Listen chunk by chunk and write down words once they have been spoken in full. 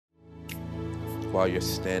While you're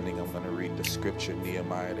standing, I'm going to read the scripture,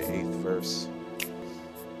 Nehemiah, the 8th verse,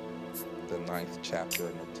 the 9th chapter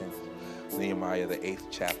and the 10th. Nehemiah, the 8th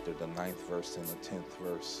chapter, the 9th verse and the 10th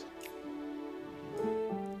verse.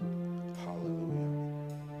 Hallelujah.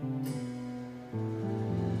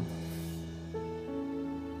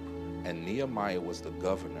 And Nehemiah was the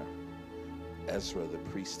governor, Ezra the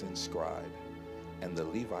priest and scribe, and the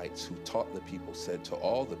Levites who taught the people said to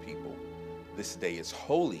all the people, "This day is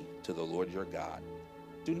holy to the Lord your God.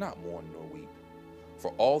 Do not mourn nor weep."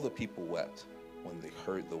 For all the people wept when they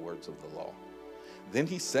heard the words of the law. Then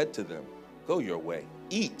he said to them, "Go your way,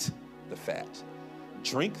 eat the fat,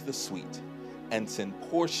 drink the sweet, and send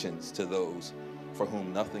portions to those for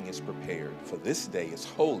whom nothing is prepared. For this day is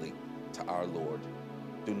holy to our Lord.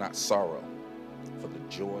 Do not sorrow, for the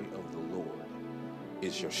joy of the Lord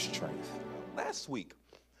is your strength." Last week,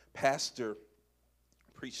 Pastor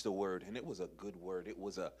preached a word, and it was a good word. It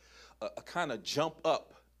was a kind of jump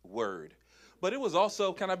up word. But it was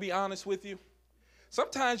also, can I be honest with you?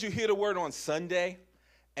 Sometimes you hear the word on Sunday,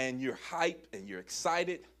 and you're hyped and you're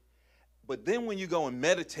excited. But then when you go and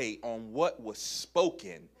meditate on what was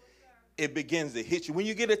spoken, it begins to hit you. When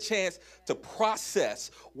you get a chance to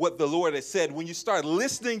process what the Lord has said, when you start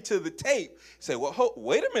listening to the tape, you say, well,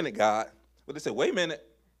 wait a minute, God. But they say, wait a minute.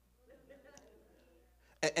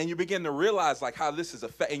 And you begin to realize like how this is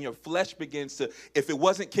and your flesh begins to, if it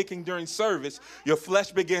wasn't kicking during service, your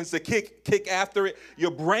flesh begins to kick after it.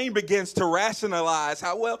 Your brain begins to rationalize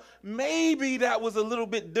how, well, maybe that was a little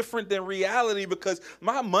bit different than reality because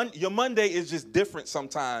your Monday is just different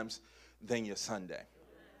sometimes than your Sunday.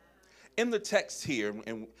 In the text here,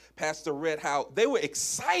 and Pastor read how they were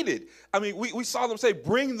excited. I mean, we saw them say,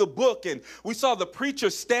 bring the book, and we saw the preacher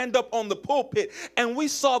stand up on the pulpit, and we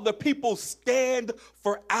saw the people stand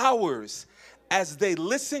for hours as they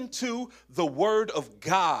listened to the word of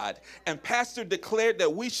God. And Pastor declared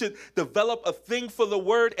that we should develop a thing for the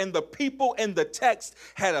word, and the people in the text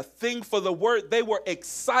had a thing for the word. They were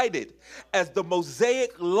excited as the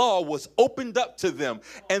Mosaic law was opened up to them,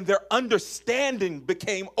 and their understanding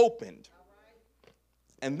became opened.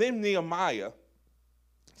 And then Nehemiah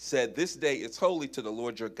said, "This day is holy to the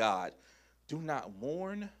Lord your God. Do not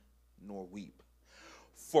mourn nor weep."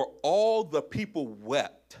 For all the people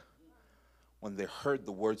wept when they heard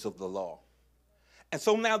the words of the law. And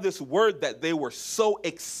so now this word that they were so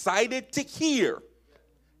excited to hear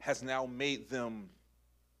has now made them,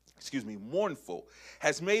 mournful,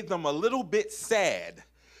 has made them a little bit sad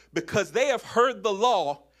because they have heard the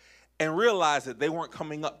law and realized that they weren't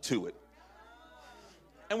coming up to it.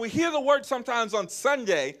 And we hear the word sometimes on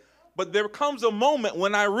Sunday, but there comes a moment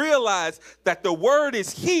when I realize that the word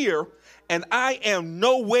is here and I am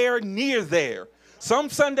nowhere near there. Some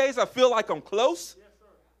Sundays I feel like I'm close.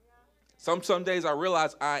 Some Sundays I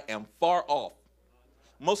realize I am far off.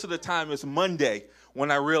 Most of the time it's Monday when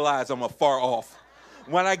I realize I'm far off.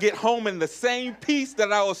 When I get home and the same peace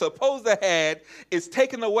that I was supposed to have is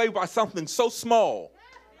taken away by something so small.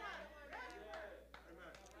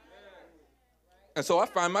 And so I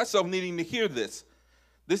find myself needing to hear this.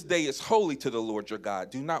 This day is holy to the Lord your God.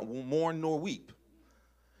 Do not mourn nor weep.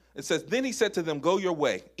 It says, then he said to them, go your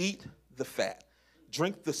way, eat the fat,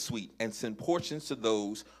 drink the sweet, and send portions to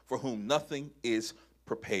those for whom nothing is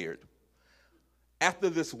prepared. After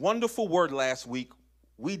this wonderful word last week,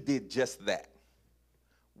 we did just that.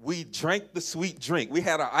 We drank the sweet drink. We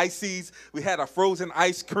had our ices. We had our frozen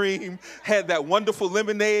ice cream, had that wonderful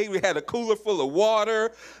lemonade. We had a cooler full of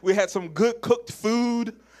water. We had some good cooked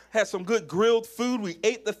food, had some good grilled food. We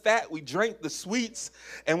ate the fat. We drank the sweets.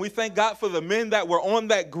 And we thank God for the men that were on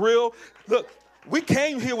that grill. Look, we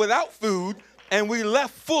came here without food and we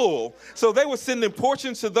left full. So they were sending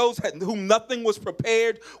portions to those whom nothing was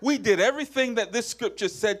prepared. We did everything that this scripture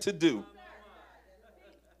said to do.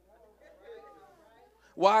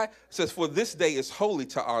 Why? It says, for this day is holy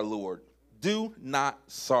to our Lord. Do not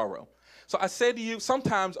sorrow. So I say to you,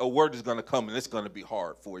 sometimes a word is going to come and it's going to be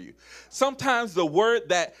hard for you. Sometimes the word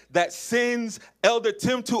that sends Elder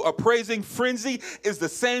Tim to a praising frenzy is the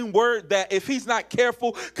same word that, if he's not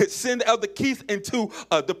careful, could send Elder Keith into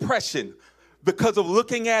a depression because of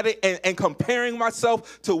looking at it and comparing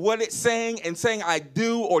myself to what it's saying and saying I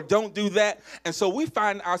do or don't do that. And so we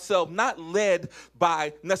find ourselves not led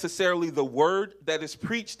by necessarily the word that is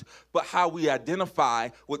preached, but how we identify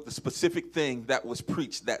with the specific thing that was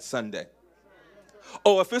preached that Sunday.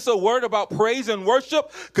 Oh, if it's a word about praise and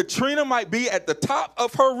worship, Katrina might be at the top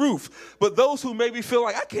of her roof. But those who maybe feel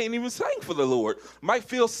like, I can't even sing for the Lord, might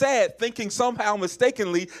feel sad thinking somehow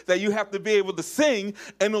mistakenly that you have to be able to sing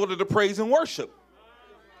in order to praise and worship.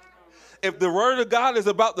 if the word of God is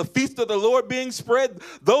about the feast of the Lord being spread,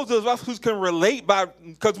 those of us who can relate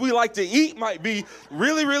because we like to eat might be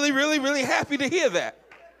really, really, really, really happy to hear that.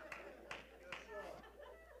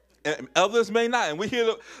 And others may not. And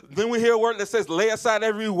then we hear a word that says, lay aside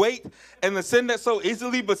every weight and the sin that so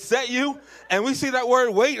easily beset you. And we see that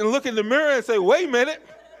word weight and look in the mirror and say, wait a minute.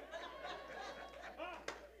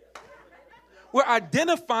 We're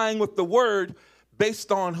identifying with the word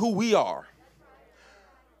based on who we are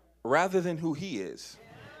rather than who he is.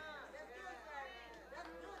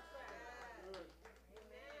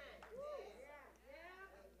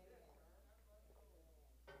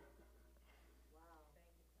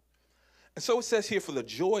 And so it says here, for the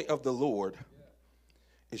joy of the Lord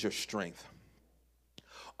is your strength.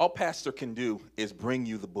 All pastor can do is bring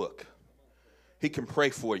you the book. He can pray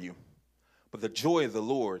for you. But the joy of the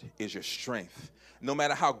Lord is your strength. No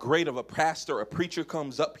matter how great of a pastor or preacher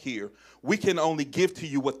comes up here, we can only give to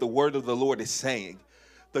you what the word of the Lord is saying.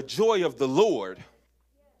 The joy of the Lord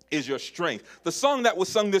is your strength. The song that was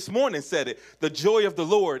sung this morning said it. The joy of the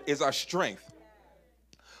Lord is our strength.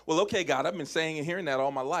 Well, okay, God, I've been saying and hearing that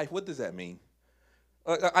all my life. What does that mean?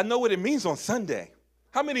 I know what it means on Sunday.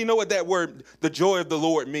 How many know what that word, the joy of the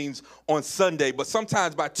Lord, means on Sunday? But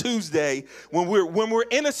sometimes by Tuesday, when we're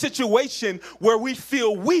in a situation where we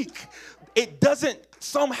feel weak, it doesn't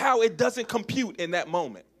compute in that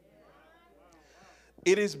moment.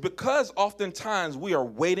 It is because oftentimes we are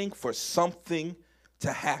waiting for something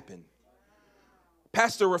to happen.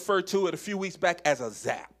 Pastor referred to it a few weeks back as a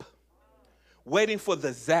zap. Waiting for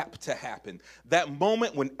the zap to happen. That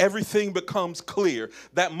moment when everything becomes clear.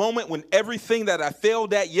 That moment when everything that I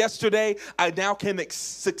failed at yesterday, I now can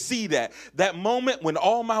succeed at. That moment when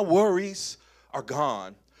all my worries are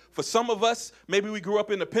gone. For some of us, maybe we grew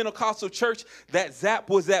up in a Pentecostal church, that zap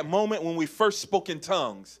was that moment when we first spoke in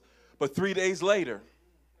tongues. But 3 days later.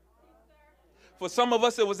 For some of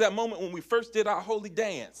us, it was that moment when we first did our holy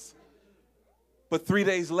dance. But 3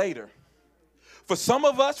 days later. For some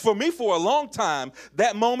of us, for me for a long time,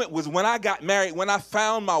 that moment was when I got married, when I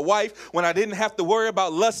found my wife, when I didn't have to worry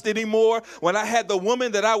about lust anymore, when I had the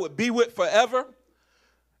woman that I would be with forever.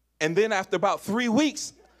 And then after about 3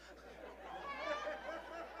 weeks,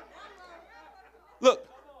 look,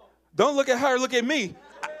 don't look at her, look at me.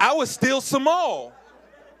 I was still Cemal.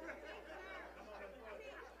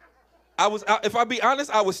 If I be honest,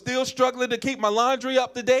 I was still struggling to keep my laundry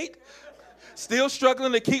up to date. Still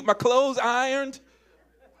struggling to keep my clothes ironed.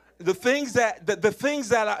 The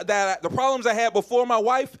problems I had before my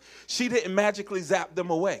wife, she didn't magically zap them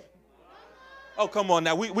away. Oh, come on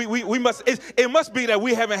now. It must be that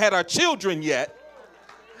we haven't had our children yet.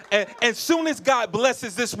 And soon as God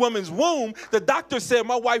blesses this woman's womb, the doctor said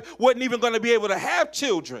my wife wasn't even going to be able to have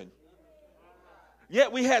children. Yet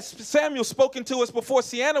we had Samuel spoken to us before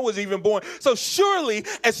Sienna was even born. So surely,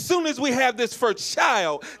 as soon as we have this first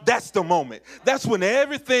child, that's the moment. That's when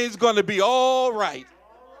everything's going to be all right.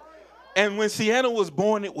 And when Sienna was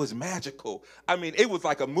born, it was magical. I mean, it was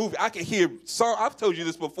like a movie. I could hear songs. I've told you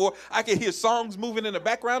this before. I could hear songs moving in the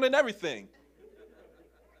background and everything.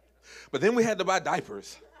 But then we had to buy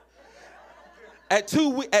diapers. At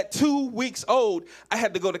 2 weeks old, I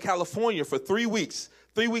had to go to California for 3 weeks.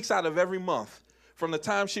 3 weeks out of every month. From the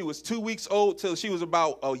time she was 2 weeks old till she was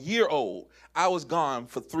about a year old, I was gone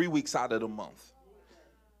for 3 weeks out of the month.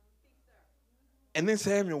 And then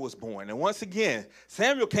Samuel was born. And once again,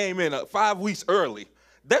 Samuel came in 5 weeks early.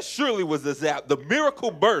 That surely was the zap, the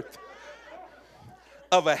miracle birth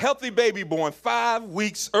of a healthy baby born 5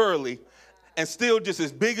 weeks early and still just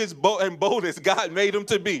as big and bold as God made him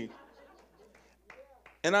to be.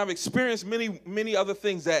 And I've experienced many other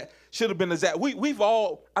things that should have been a zap.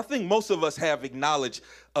 I think most of us have acknowledged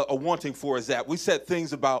a wanting for a zap. We said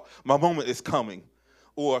things about my moment is coming,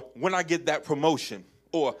 or when I get that promotion,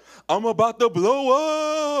 or I'm about to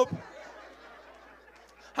blow up.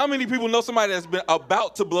 How many people know somebody that's been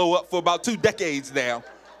about to blow up for about 2 decades now?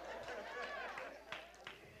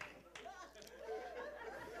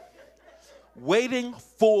 Waiting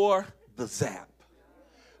for the zap.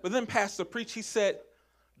 But then Pastor preached, he said,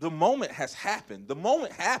 the moment has happened. The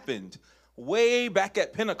moment happened way back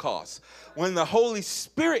at Pentecost when the Holy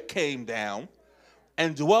Spirit came down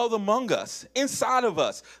and dwelled among us, inside of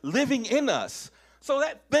us, living in us. So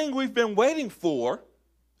that thing we've been waiting for,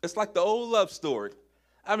 it's like the old love story.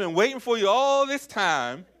 I've been waiting for you all this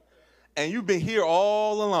time, and you've been here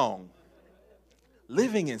all along,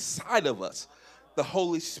 living inside of us, the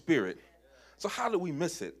Holy Spirit. So how did we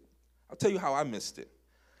miss it? I'll tell you how I missed it.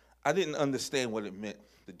 I didn't understand what it meant.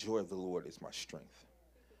 The joy of the Lord is my strength.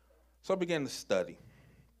 So I began to study,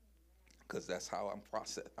 because that's how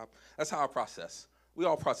I process We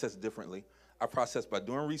all process differently. I process by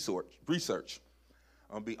doing research.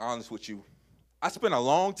 I'm going to be honest with you. I spent a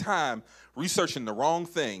long time researching the wrong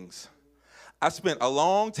things. I spent a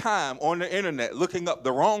long time on the internet looking up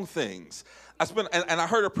the wrong things. And I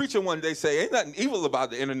heard a preacher one day say, ain't nothing evil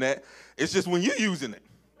about the internet. It's just when you're using it.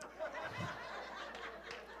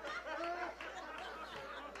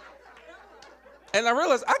 And I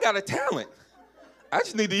realized I got a talent. I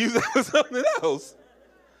just need to use it for something else.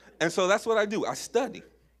 And so that's what I do. I study.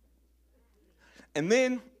 And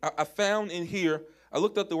then I found in here, I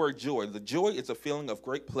looked up the word joy. The joy is a feeling of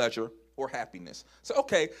great pleasure or happiness. So,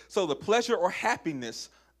 okay, so the pleasure or happiness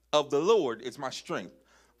of the Lord is my strength.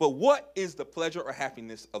 But what is the pleasure or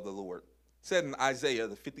happiness of the Lord? It said in Isaiah,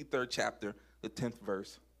 the 53rd chapter, the 10th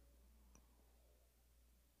verse.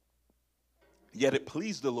 Yet it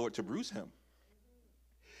pleased the Lord to bruise him.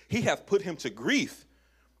 He hath put him to grief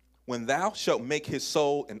when thou shalt make his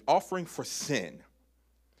soul an offering for sin.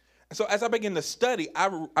 And so as I began to study,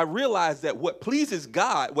 I realized that what pleased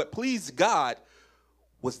God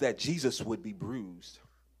was that Jesus would be bruised.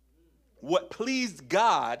 What pleased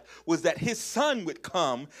God was that his son would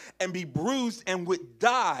come and be bruised and would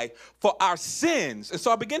die for our sins. And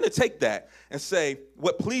so I began to take that and say,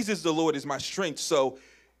 what pleases the Lord is my strength. So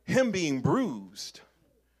him being bruised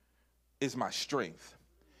is my strength.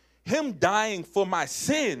 Him dying for my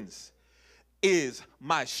sins is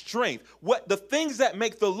my strength. What the things that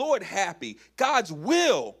make the Lord happy, God's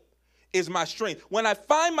will is my strength. When I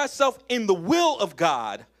find myself in the will of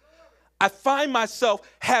God, I find myself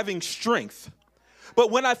having strength.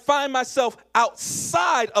 But when I find myself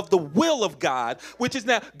outside of the will of God, which is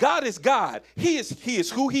now, God is God. He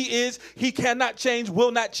is who he is. He cannot change,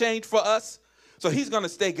 will not change for us. So he's going to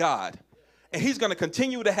stay God. And he's going to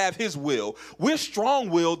continue to have his will. We're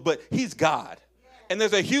strong-willed, but he's God. And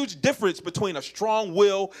there's a huge difference between a strong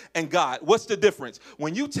will and God. What's the difference?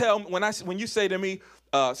 When you say to me,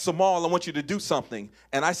 Cemal, I want you to do something,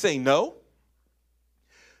 and I say no,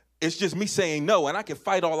 it's just me saying no, and I can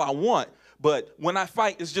fight all I want, but when I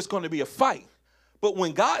fight, it's just going to be a fight. But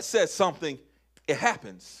when God says something, it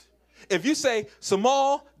happens. If you say,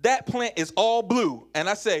 Cemal, that plant is all blue, and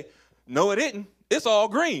I say, no, it isn't, it's all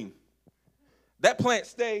green, that plant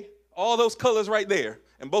stay all those colors right there,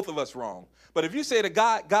 and both of us wrong. But if you say to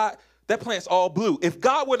God, God, that plant's all blue, if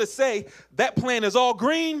God were to say that plant is all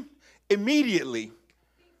green, immediately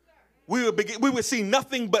we would see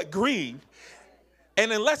nothing but green.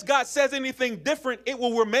 And unless God says anything different, it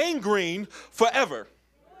will remain green forever.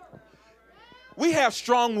 We have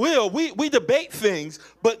strong will. We debate things,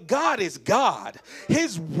 but God is God.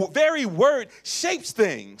 His very word shapes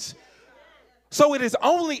things. So it is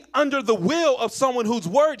only under the will of someone whose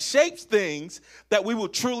word shapes things that we will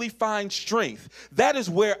truly find strength. That is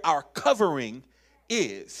where our covering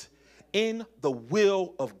is, in the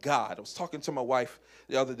will of God. I was talking to my wife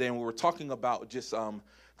the other day, and we were talking about just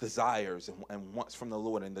desires and wants from the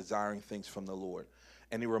Lord and desiring things from the Lord.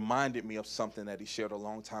 And he reminded me of something that he shared a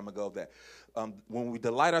long time ago, that when we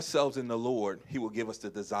delight ourselves in the Lord, he will give us the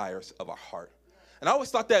desires of our heart. And I always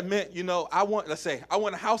thought that meant, I want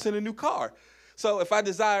a house and a new car. So if I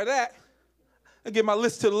desire that, I give my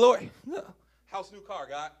list to the Lord. House, new car,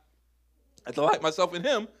 God. I delight myself in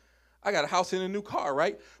him. I got a house and a new car,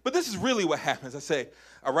 right? But this is really what happens.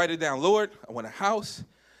 I write it down. Lord, I want a house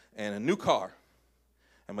and a new car.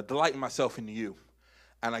 I'm delighting myself in you.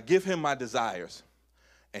 And I give him my desires.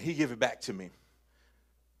 And he give it back to me.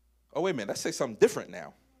 Oh, wait a minute. Let's say something different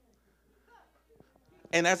now.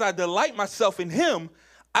 And as I delight myself in him,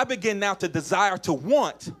 I begin now to desire to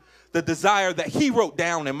want the desire that he wrote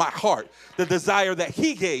down in my heart, the desire that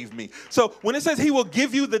he gave me. So when it says he will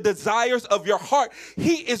give you the desires of your heart,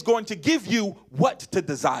 he is going to give you what to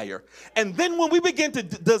desire. And then when we begin to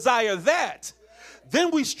desire that,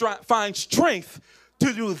 then we find strength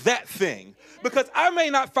to do that thing. Because I may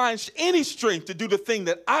not find any strength to do the thing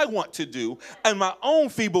that I want to do in my own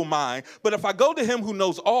feeble mind, but if I go to him who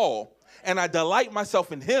knows all and I delight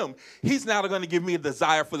myself in him, he's now going to give me a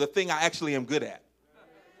desire for the thing I actually am good at.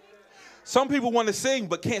 Some people want to sing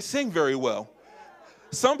but can't sing very well.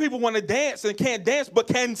 Some people want to dance and can't dance but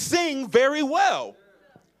can sing very well.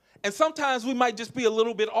 And sometimes we might just be a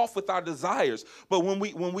little bit off with our desires. But when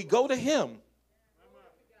we go to him,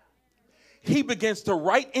 he begins to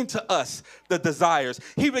write into us the desires.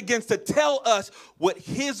 He begins to tell us what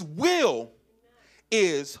his will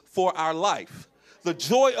is for our life. The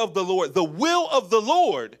joy of the Lord, the will of the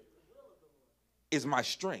Lord is my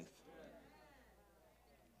strength.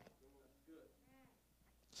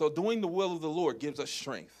 So doing the will of the Lord gives us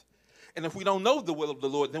strength. And if we don't know the will of the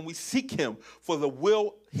Lord, then we seek him for the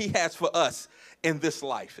will he has for us in this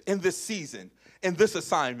life, in this season, in this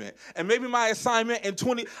assignment. And maybe our assignment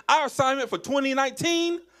for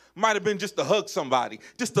 2019 might have been just to hug somebody,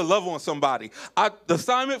 just to love on somebody. The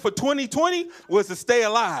assignment for 2020 was to stay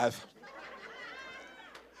alive.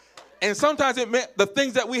 And sometimes it meant the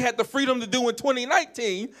things that we had the freedom to do in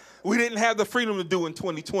 2019, we didn't have the freedom to do in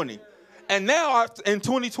 2020. And now in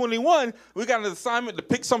 2021, we got an assignment to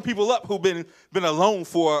pick some people up who've been alone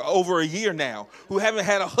for over a year now, who haven't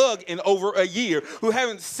had a hug in over a year, who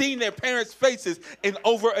haven't seen their parents' faces in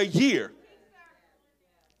over a year.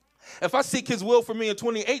 If I seek his will for me in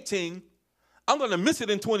 2018, I'm going to miss it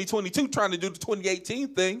in 2022 trying to do the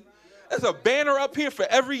 2018 thing. There's a banner up here for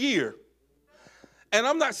every year. And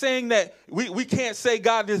I'm not saying that we can't say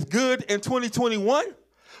God is good in 2021,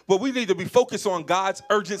 but we need to be focused on God's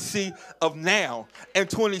urgency of now in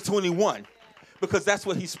 2021 because that's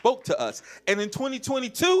what he spoke to us. And in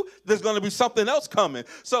 2022, there's going to be something else coming.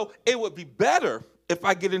 So it would be better if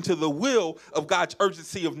I get into the will of God's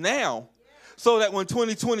urgency of now so that when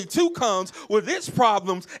 2022 comes with its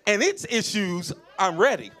problems and its issues, I'm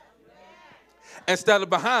ready instead of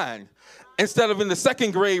behind. Instead of in the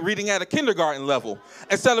second grade reading at a kindergarten level.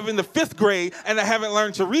 Instead of in the fifth grade and I haven't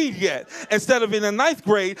learned to read yet. Instead of in the ninth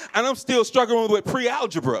grade and I'm still struggling with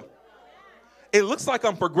pre-algebra. It looks like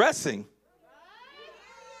I'm progressing.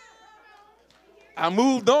 I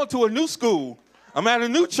moved on to a new school. I'm at a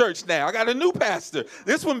new church now. I got a new pastor.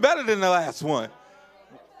 This one better than the last one.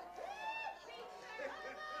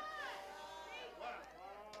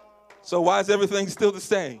 So why is everything still the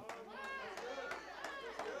same?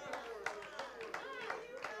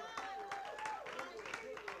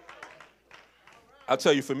 I'll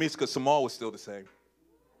tell you, for me, it's because Cemal was still the same.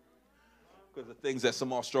 Because the things that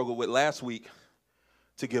Cemal struggled with last week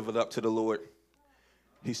to give it up to the Lord,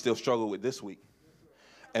 he still struggled with this week.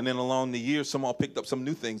 And then along the years, Cemal picked up some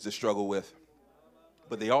new things to struggle with.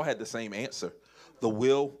 But they all had the same answer, the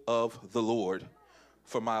will of the Lord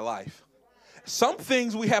for my life. Some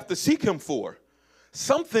things we have to seek him for.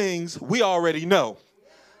 Some things we already know.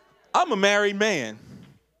 I'm a married man.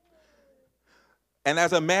 And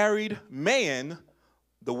as a married man,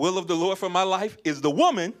 the will of the Lord for my life is the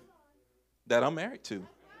woman that I'm married to.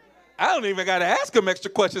 I don't even got to ask him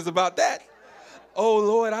extra questions about that. Oh,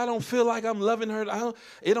 Lord, I don't feel like I'm loving her.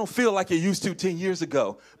 It don't feel like it used to 10 years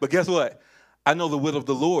ago. But guess what? I know the will of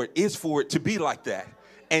the Lord is for it to be like that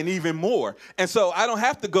and even more. And so I don't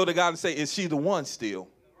have to go to God and say, is she the one still?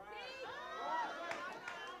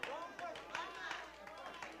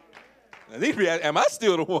 Am I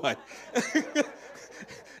still the one?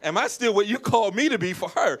 Am I still what you called me to be for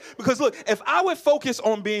her? Because look, if I would focus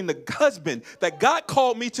on being the husband that God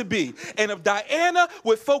called me to be, and if Diana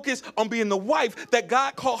would focus on being the wife that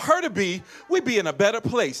God called her to be, we'd be in a better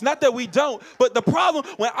place. Not that we don't, but the problem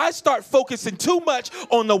when I start focusing too much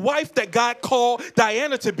on the wife that God called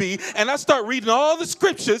Diana to be, and I start reading all the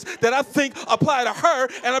scriptures that I think apply to her,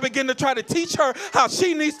 and I begin to try to teach her how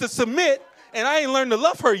she needs to submit, and I ain't learned to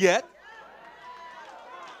love her yet.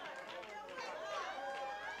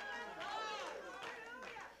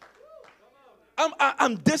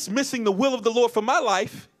 I'm dismissing the will of the Lord for my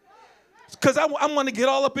life because I want to get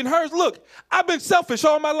all up in hers. Look, I've been selfish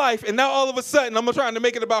all my life, and now all of a sudden I'm trying to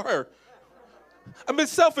make it about her. I've been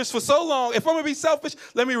selfish for so long. If I'm going to be selfish,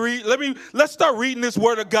 let's start reading this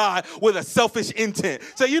word of God with a selfish intent.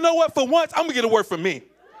 So you know what? For once, I'm going to get a word from me.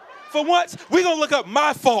 For once, we're going to look up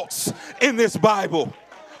my faults in this Bible.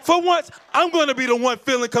 For once, I'm going to be the one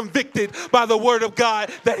feeling convicted by the word of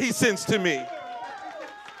God that he sends to me.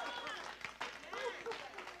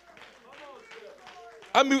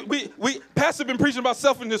 I mean, Pastor been preaching about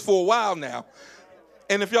selfishness for a while now.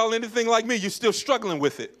 And if y'all anything like me, you're still struggling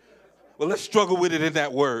with it. Well, let's struggle with it in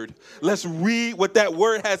that word. Let's read what that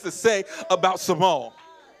word has to say about Cemal.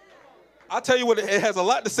 I'll tell you what, it has a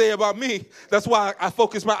lot to say about me. That's why I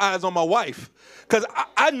focus my eyes on my wife. Because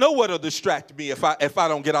I know what'll distract me if I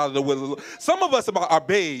don't get out of the will of the Lord. Some of us are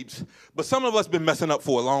babes, but some of us been messing up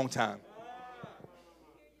for a long time.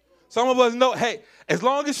 Some of us know, hey, as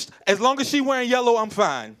long as she wearing yellow, I'm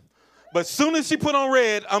fine. But as soon as she put on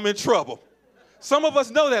red, I'm in trouble. Some of us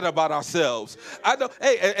know that about ourselves. I know,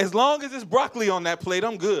 hey, as long as it's broccoli on that plate,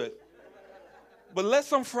 I'm good. But let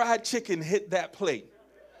some fried chicken hit that plate.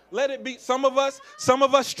 Let it be. Some of us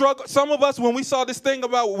struggle. Some of us, when we saw this thing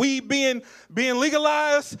about weed being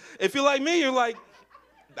legalized, if you're like me, you're like,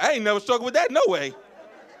 I ain't never struggled with that, no way.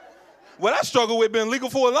 What I struggle with being legal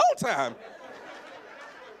for a long time.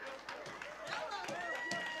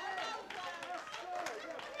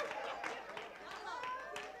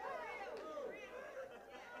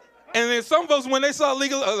 And then some folks, when they saw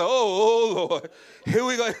legal, oh Lord, here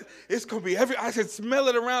we go. It's going to be I can smell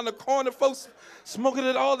it around the corner. Folks smoking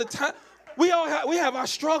it all the time. We have our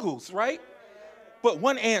struggles, right? But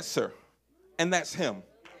one answer, and that's him.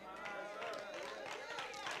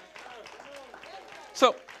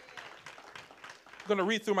 So, I'm going to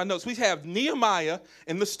read through my notes. We have Nehemiah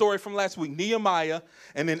in the story from last week. Nehemiah,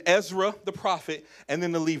 and then Ezra, the prophet, and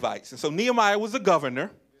then the Levites. And so Nehemiah was the governor.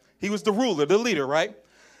 He was the ruler, the leader, right?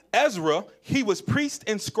 Ezra, he was priest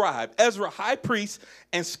and scribe. Ezra, high priest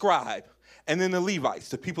and scribe. And then the Levites,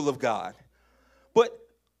 the people of God. But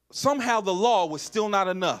somehow the law was still not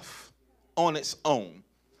enough on its own.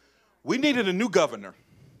 We needed a new governor.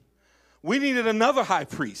 We needed another high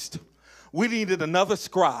priest. We needed another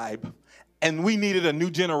scribe. And we needed a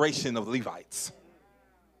new generation of Levites.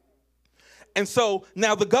 And so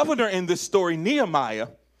now the governor in this story, Nehemiah,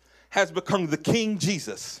 has become the King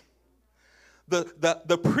Jesus.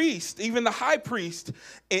 The priest, even the high priest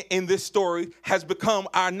in this story, has become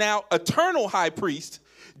our now eternal high priest,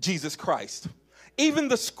 Jesus Christ. Even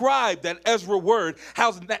the scribe that Ezra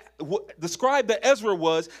the scribe that Ezra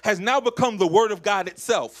was, has now become the word of God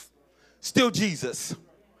itself. Still Jesus.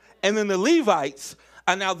 And then the Levites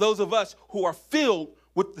are now those of us who are filled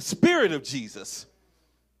with the Spirit of Jesus.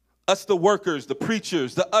 Us, the workers, the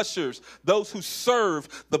preachers, the ushers, those who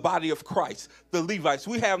serve the body of Christ, the Levites.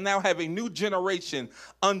 We now have a new generation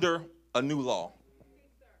under a new law.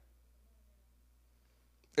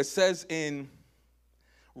 It says in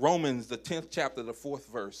Romans, the 10th chapter, the 4th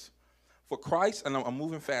verse, for Christ, and I'm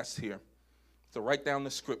moving fast here, so write down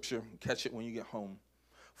the scripture, catch it when you get home.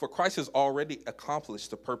 For Christ has already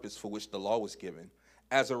accomplished the purpose for which the law was given.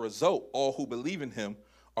 As a result, all who believe in him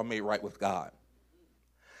are made right with God.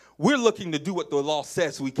 We're looking to do what the law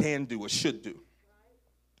says we can do or should do.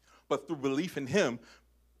 But through belief in him,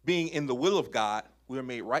 being in the will of God, we're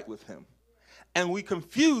made right with him. And we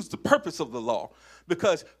confuse the purpose of the law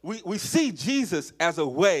because we see Jesus as a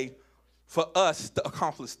way for us to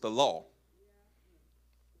accomplish the law.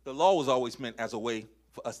 The law was always meant as a way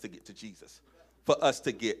for us to get to Jesus, for us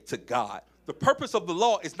to get to God. The purpose of the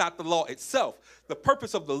law is not the law itself. The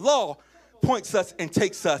purpose of the law points us and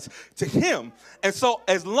takes us to him. And so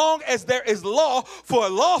as long as there is law for a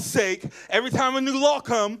law's sake, every time a new law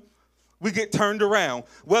comes, we get turned around.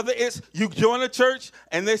 Whether it's you join a church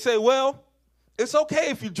and they say, well, it's okay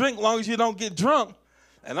if you drink as long as you don't get drunk.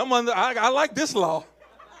 And I like this law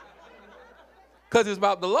because it's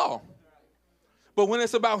about the law. But when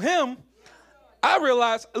it's about him, I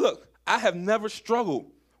realize, look, I have never struggled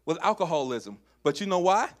with alcoholism. But you know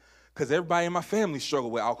why? Because everybody in my family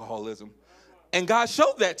struggled with alcoholism. And God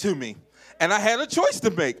showed that to me. And I had a choice to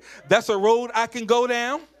make. That's a road I can go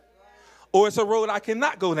down, or it's a road I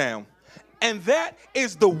cannot go down. And that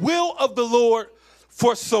is the will of the Lord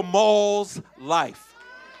for Cemal's life.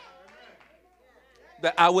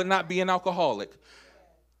 That I would not be an alcoholic.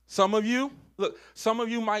 Some of you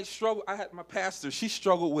might struggle. I had my pastor, she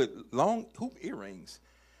struggled with long hoop earrings.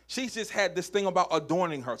 She just had this thing about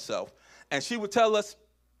adorning herself. And she would tell us,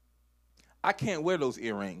 I can't wear those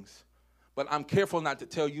earrings, but I'm careful not to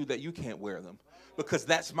tell you that you can't wear them because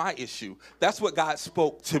that's my issue. That's what God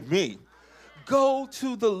spoke to me. Go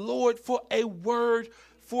to the Lord for a word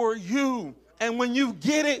for you. And when you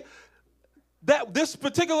get it, this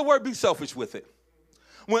particular word, be selfish with it.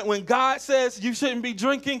 When God says you shouldn't be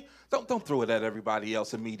drinking, don't throw it at everybody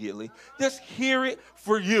else immediately. Just hear it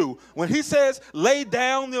for you. When he says lay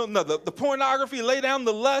down the pornography, lay down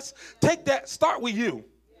the lust, take that, start with you.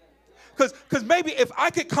 Because maybe if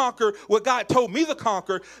I could conquer what God told me to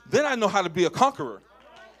conquer, then I know how to be a conqueror.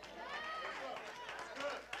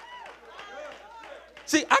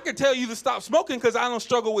 See, I can tell you to stop smoking because I don't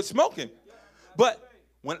struggle with smoking. But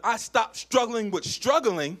when I stop struggling with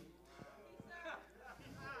struggling,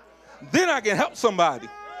 then I can help somebody.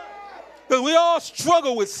 Because we all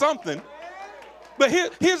struggle with something. But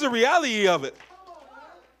here's the reality of it.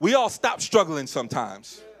 We all stop struggling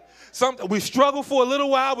sometimes. We struggle for a little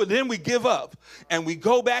while, but then we give up and we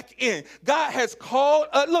go back in. God has called.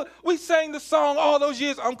 Look, we sang the song all those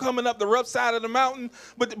years, I'm coming up the rough side of the mountain.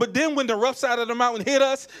 But then when the rough side of the mountain hit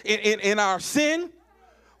us in our sin,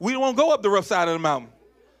 we won't go up the rough side of the mountain.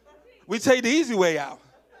 We take the easy way out.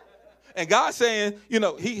 And God's saying,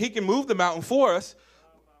 he can move the mountain for us,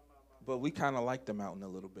 but we kind of like the mountain a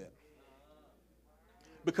little bit.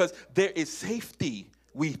 Because there is safety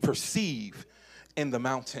we perceive in the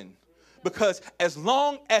mountain. Because as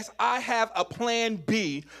long as I have a plan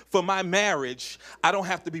B for my marriage, I don't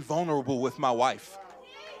have to be vulnerable with my wife.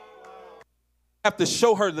 have to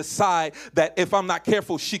show her the side that if I'm not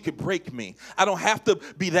careful, she could break me. I don't have to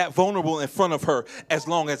be that vulnerable in front of her as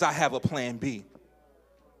long as I have a plan B.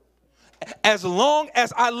 As long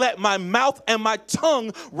as I let my mouth and my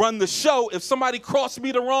tongue run the show, if somebody crossed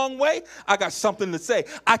me the wrong way, I got something to say.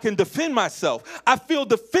 I can defend myself. I feel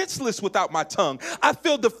defenseless without my tongue. I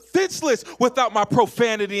feel defenseless without my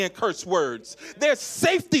profanity and curse words. There's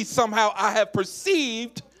safety somehow I have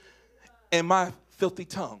perceived in my filthy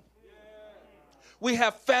tongue. We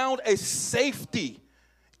have found a safety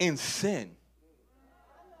in sin.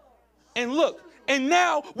 And look, and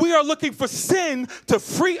now we are looking for sin to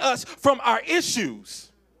free us from our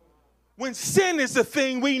issues, when sin is the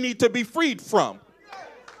thing we need to be freed from.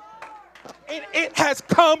 And it has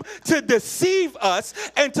come to deceive us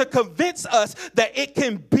and to convince us that it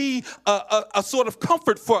can be a sort of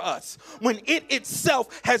comfort for us, when it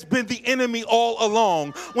itself has been the enemy all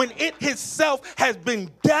along, when it itself has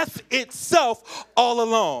been death itself all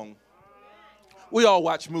along. We all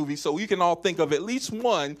watch movies, so you can all think of at least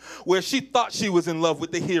one where she thought she was in love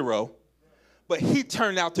with the hero, but he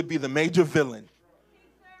turned out to be the major villain.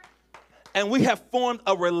 And we have formed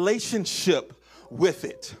a relationship with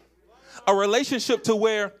it. A relationship to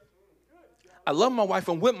where I love my wife,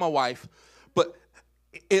 I'm with my wife, but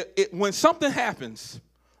when something happens,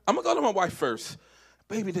 I'm going to go to my wife first.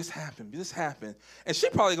 Baby, this happened. And she's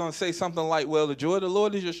probably going to say something like, well, the joy of the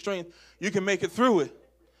Lord is your strength. You can make it through it.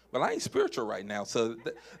 But I ain't spiritual right now, so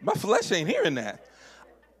my flesh ain't hearing that.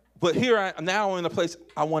 But here I am now in a place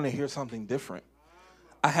I want to hear something different.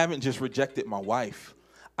 I haven't just rejected my wife.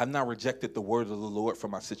 I've now rejected the word of the Lord for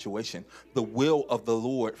my situation, the will of the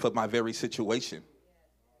Lord for my very situation.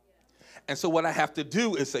 And so what I have to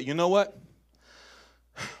do is say, you know what?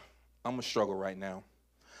 I'm going to struggle right now.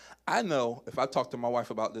 I know if I talk to my wife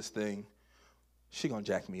about this thing, she's going to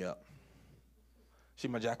jack me up.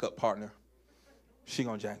 She's my jack up partner. She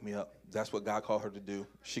gonna jack me up. That's what God called her to do.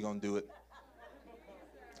 She gonna do it.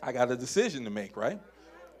 I got a decision to make, right?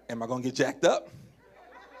 Am I gonna get jacked up?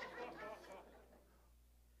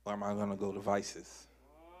 Or am I gonna go to vices?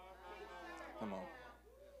 Come on.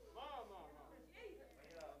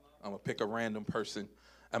 I'm gonna pick a random person.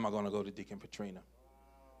 Am I gonna go to Deacon Petrina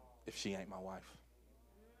if she ain't my wife?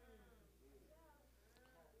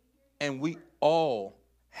 And we all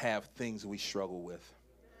have things we struggle with.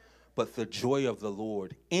 But the joy of the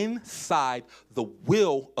Lord, inside the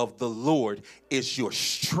will of the Lord, is your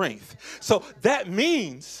strength. So that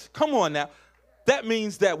means, come on now, that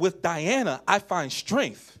means that with Diana, I find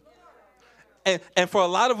strength. And for a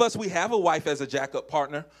lot of us, we have a wife as a jack-up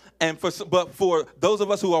partner. But for those of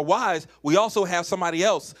us who are wise, we also have somebody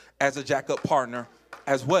else as a jack-up partner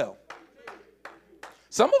as well.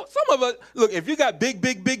 Some of us, look, if you got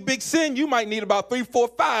big sin, you might need about 3, 4,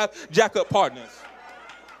 5 jack-up partners.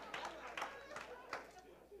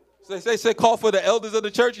 Say, call for the elders of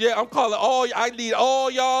the church. Yeah, I'm calling I need all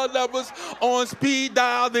y'all numbers on speed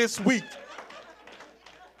dial this week.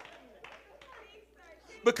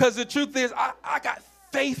 Because the truth is, I got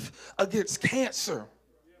faith against cancer.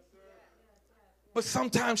 But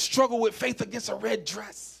sometimes struggle with faith against a red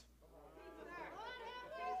dress.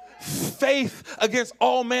 Faith against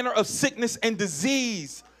all manner of sickness and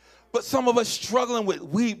disease. But some of us struggling with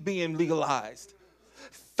weed being legalized.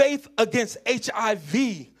 Faith against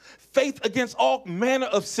HIV. Faith against all manner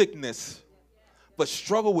of sickness, but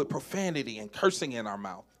struggle with profanity and cursing in our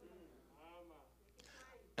mouth.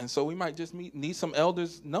 And so we might just need some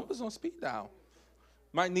elders' numbers on speed dial.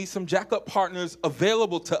 Might need some jack-up partners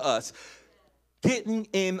available to us. Getting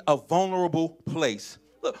in a vulnerable place.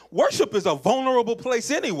 Look, worship is a vulnerable place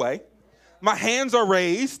anyway. My hands are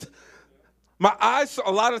raised. My eyes a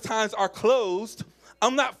lot of times are closed.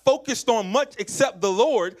 I'm not focused on much except the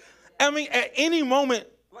Lord. I mean, at any moment,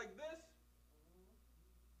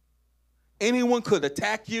 anyone could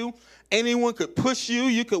attack you. Anyone could push you.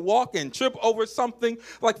 You could walk and trip over something.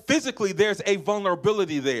 Like physically, there's a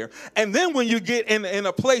vulnerability there. And then when you get in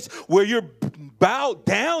a place where you're bowed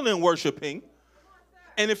down in worshiping,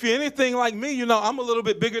 and if you're anything like me, you know, I'm a little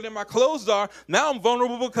bit bigger than my clothes are. Now I'm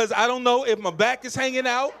vulnerable because I don't know if my back is hanging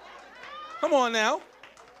out. Come on now.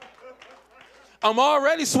 I'm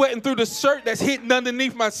already sweating through the shirt that's hidden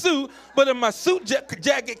underneath my suit, but if my suit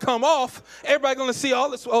jacket come off, everybody gonna see all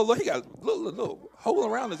this. Oh, look, he got a little hole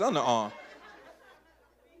around his underarm.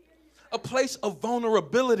 A place of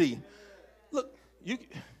vulnerability. Look,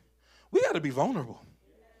 we got to be vulnerable.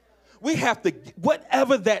 We have to,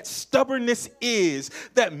 whatever that stubbornness is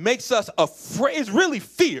that makes us afraid, is really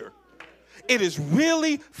fear. It is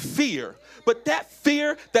really fear. But that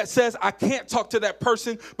fear that says I can't talk to that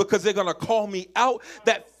person because they're going to call me out,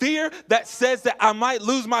 that fear that says that I might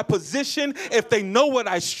lose my position if they know what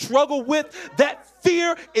I struggle with, that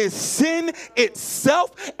fear is sin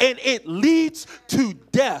itself, and it leads to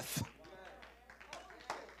death.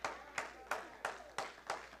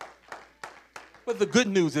 But the good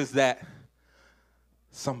news is that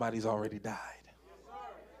somebody's already died.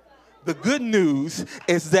 The good news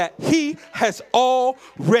is that he has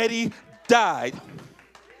already died.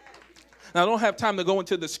 Now, I don't have time to go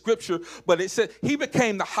into the scripture, but it said he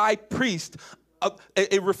became the high priest.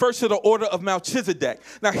 It refers to the order of Melchizedek.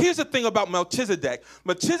 Now, here's the thing about Melchizedek.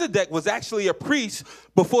 Melchizedek was actually a priest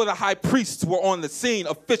before the high priests were on the scene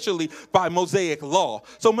officially by Mosaic law.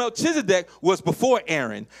 So Melchizedek was before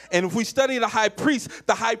Aaron. And if we study the high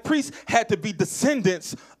priest had to be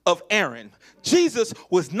descendants of Aaron. Jesus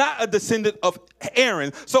was not a descendant of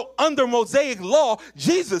Aaron. So under Mosaic law,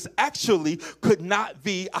 Jesus actually could not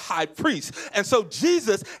be a high priest. And so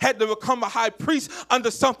Jesus had to become a high priest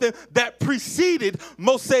under something that preceded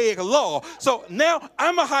Mosaic law. So now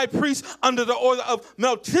I'm a high priest under the order of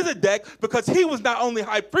Melchizedek because he was not only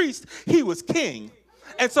high priest, he was king.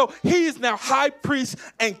 And so he is now high priest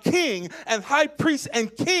and king. And high priest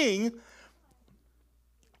and king,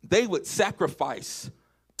 they would sacrifice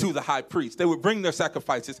to the high priest. They would bring their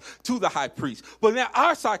sacrifices to the high priest. But now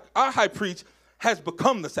our high priest has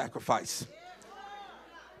become the sacrifice.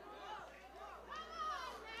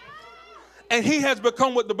 And he has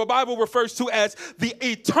become what the Bible refers to as the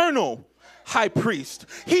eternal high priest.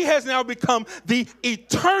 He has now become the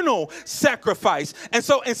eternal sacrifice. And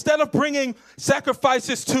so instead of bringing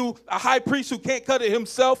sacrifices to a high priest who can't cut it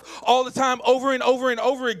himself all the time over and over and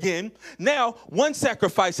over again, now one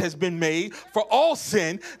sacrifice has been made for all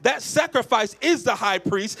sin. That sacrifice is the high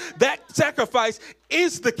priest. That sacrifice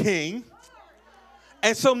is the king.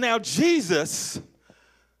 And so now Jesus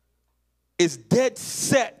is dead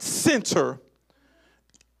set center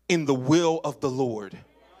in the will of the Lord,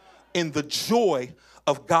 in the joy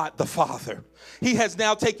of God the Father. He has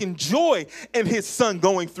now taken joy in his son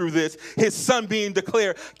going through this, his son being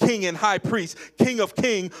declared king and high priest, king of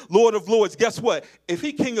kings, Lord of lords. Guess what? If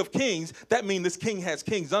he king of kings, that means this king has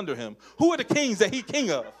kings under him. Who are the kings that he king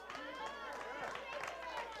of?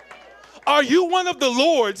 Are you one of the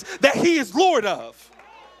lords that he is Lord of?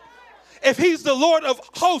 If he's the Lord of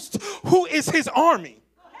hosts, who is his army?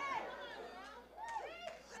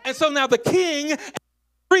 And so now the king,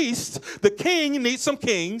 priest, the king needs some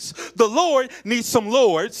kings, the Lord needs some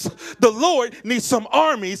lords, the Lord needs some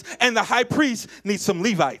armies, and the high priest needs some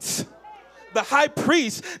Levites. The high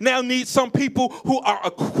priest now needs some people who are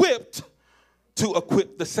equipped to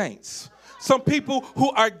equip the saints. Some people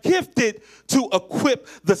who are gifted to equip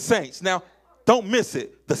the saints. Now, don't miss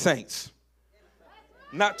it, the saints.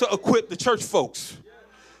 Not to equip the church folks.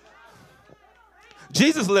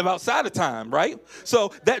 Jesus lived outside of time, right?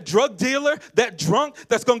 So that drug dealer, that drunk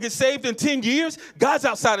that's going to get saved in 10 years, God's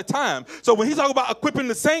outside of time. So when he's talking about equipping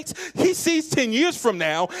the saints, he sees 10 years from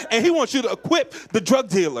now, and he wants you to equip the drug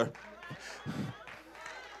dealer.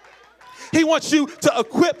 He wants you to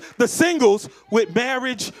equip the singles with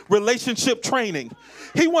marriage relationship training.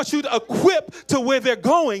 He wants you to equip to where they're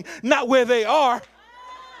going, not where they are.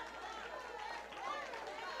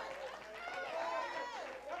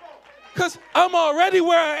 Because I'm already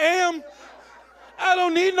where I am. I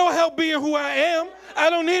don't need no help being who I am. I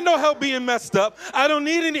don't need no help being messed up. I don't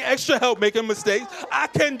need any extra help making mistakes. I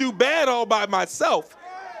can do bad all by myself.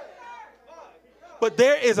 But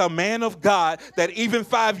there is a man of God that even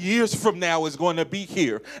 5 years from now is going to be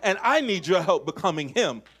here. And I need your help becoming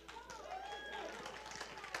him.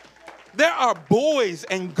 There are boys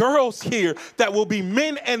and girls here that will be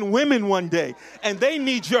men and women one day. And they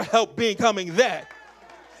need your help becoming that.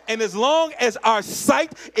 And as long as our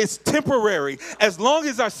sight is temporary, as long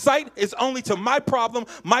as our sight is only to my problem,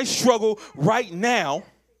 my struggle right now,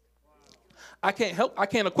 I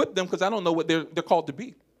can't equip them because I don't know what they're called to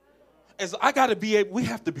be. We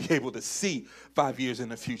have to be able to see 5 years in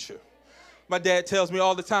the future. My dad tells me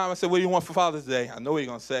all the time, I said, what do you want for Father's Day? I know what you're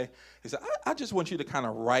going to say. He said, I just want you to kind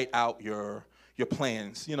of write out your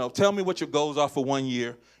plans. You know, tell me what your goals are for 1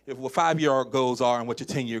 year, what 5-year goals are, and what your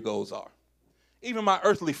 10-year goals are. Even my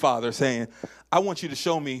earthly father saying, I want you to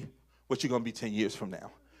show me what you're going to be 10 years from now.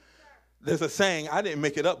 There's a saying, I didn't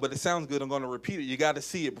make it up, but it sounds good. I'm going to repeat it. You got to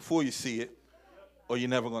see it before you see it, or you're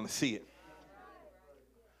never going to see it.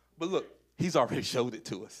 But look, he's already showed it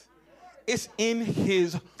to us. It's in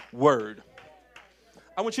his word.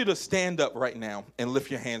 I want you to stand up right now and lift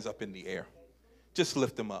your hands up in the air. Just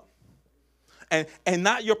lift them up. and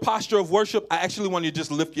not your posture of worship. I actually want you to just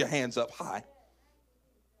lift your hands up high.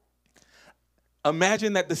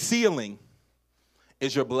 Imagine that the ceiling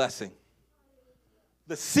is your blessing.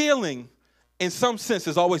 The ceiling, in some sense,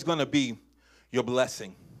 is always going to be your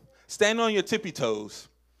blessing. Stand on your tippy toes.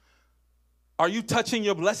 Are you touching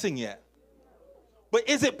your blessing yet? But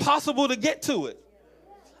is it possible to get to it?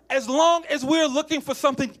 As long as we're looking for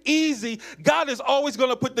something easy, God is always going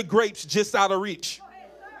to put the grapes just out of reach.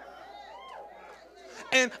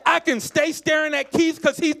 And I can stay staring at Keith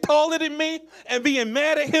because he's taller than me and being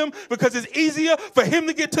mad at him because it's easier for him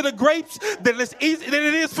to get to the grapes than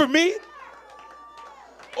it is for me.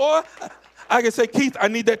 Or I can say, Keith, I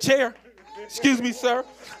need that chair. Excuse me, sir.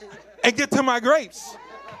 And get to my grapes.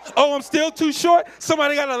 Oh, I'm still too short?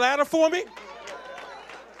 Somebody got a ladder for me?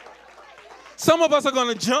 Some of us are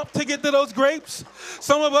going to jump to get to those grapes.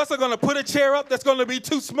 Some of us are going to put a chair up that's going to be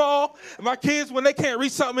too small. And my kids, when they can't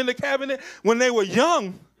reach something in the cabinet, when they were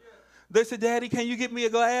young, they said, Daddy, can you get me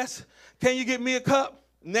a glass? Can you get me a cup?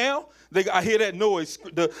 Now, I hear that noise,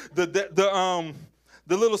 the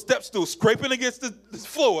little step stool scraping against the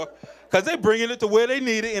floor because they're bringing it to where they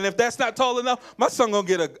need it. And if that's not tall enough, my son going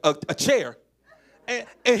to get a chair. And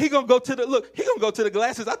he going to go to the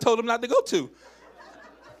glasses I told him not to go to.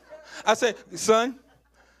 I said, son,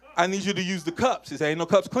 I need you to use the cups. He said, ain't no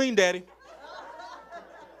cups clean, Daddy.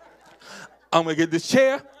 I'm going to get this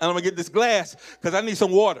chair, and I'm going to get this glass, because I need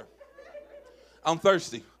some water. I'm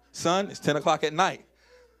thirsty. Son, it's 10 o'clock at night.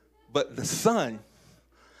 But the son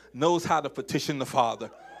knows how to petition the father.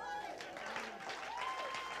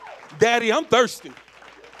 Daddy, I'm thirsty.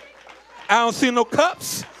 I don't see no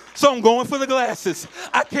cups, so I'm going for the glasses.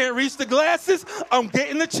 I can't reach the glasses. I'm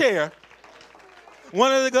getting the chair.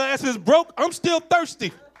 One of the glasses broke. I'm still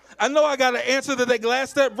thirsty. I know I got an answer to that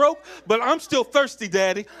glass that broke, but I'm still thirsty,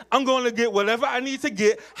 Daddy. I'm going to get whatever I need to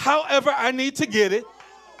get, however I need to get it.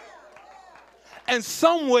 And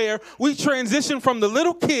somewhere we transition from the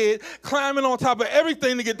little kid climbing on top of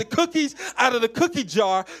everything to get the cookies out of the cookie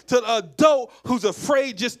jar to the adult who's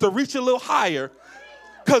afraid just to reach a little higher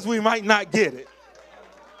because we might not get it.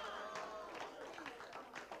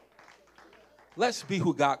 Let's be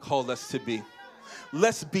who God called us to be.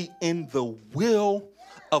 Let's be in the will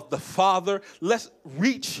of the Father. Let's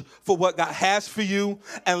reach for what God has for you.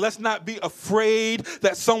 And let's not be afraid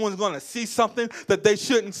that someone's going to see something that they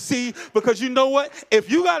shouldn't see. Because you know what? If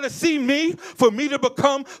you got to see me for me to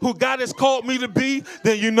become who God has called me to be,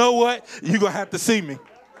 then you know what? You're going to have to see me.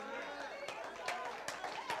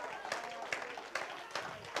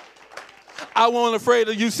 I wasn't afraid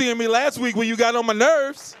of you seeing me last week when you got on my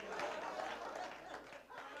nerves.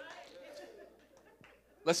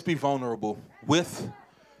 Let's be vulnerable with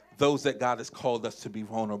those that God has called us to be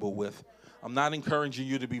vulnerable with. I'm not encouraging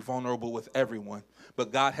you to be vulnerable with everyone,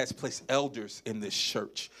 but God has placed elders in this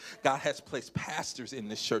church. God has placed pastors in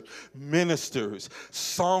this church, ministers,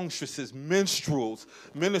 songstresses, minstrels,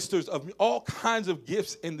 ministers of all kinds of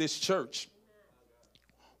gifts in this church.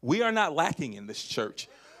 We are not lacking in this church.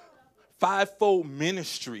 Fivefold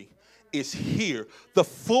ministry is here. The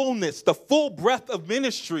fullness, the full breadth of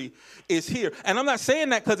ministry is here. And I'm not saying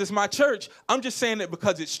that because it's my church. I'm just saying it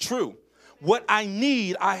because it's true. What I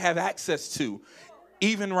need, I have access to,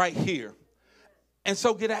 even right here. And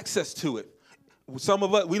so get access to it. Some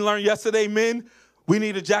of us, we learned yesterday, men, we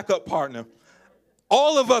need a jack-up partner.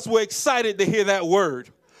 All of us were excited to hear that word.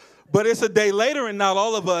 But it's a day later and not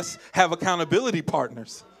all of us have accountability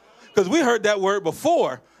partners. Because we heard that word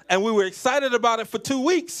before and we were excited about it for 2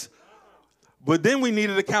 weeks. But then we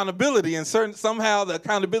needed accountability, and somehow the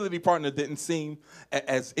accountability partner didn't seem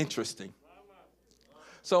as interesting.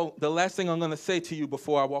 So the last thing I'm going to say to you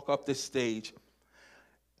before I walk off this stage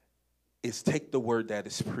is take the word that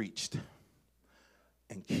is preached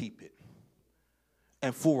and keep it.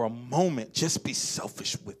 And for a moment, just be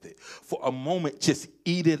selfish with it. For a moment, just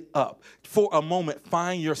eat it up. For a moment,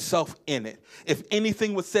 find yourself in it. If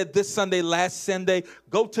anything was said this Sunday, last Sunday,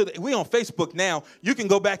 we on Facebook now. You can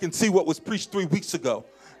go back and see what was preached 3 weeks ago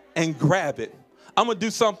and grab it. I'm going to do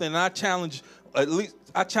something, and I challenge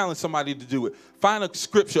somebody to do it. Find a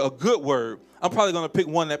scripture, a good word. I'm probably going to pick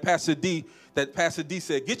one that Pastor D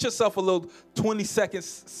said. Get yourself a little 20-second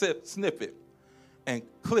snippet and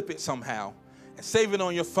clip it somehow. And save it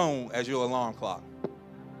on your phone as your alarm clock.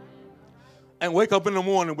 And wake up in the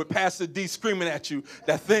morning with Pastor D screaming at you.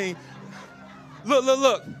 That thing,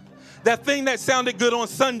 look. That thing that sounded good on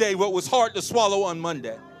Sunday, but was hard to swallow on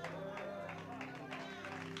Monday.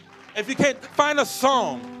 If you can't find a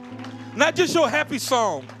song, not just your happy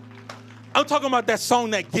song. I'm talking about that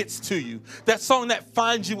song that gets to you. That song that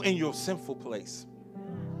finds you in your sinful place.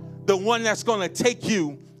 The one that's going to take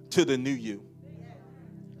you to the new you.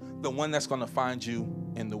 the one that's going to find you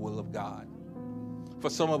in the will of God. For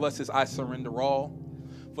some of us, it's I Surrender All.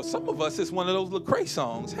 For some of us, it's one of those Lecrae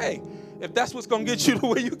songs. Hey, if that's what's going to get you to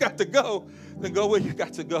where you got to go, then go where you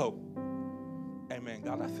got to go. Amen.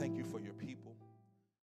 God, I thank you for your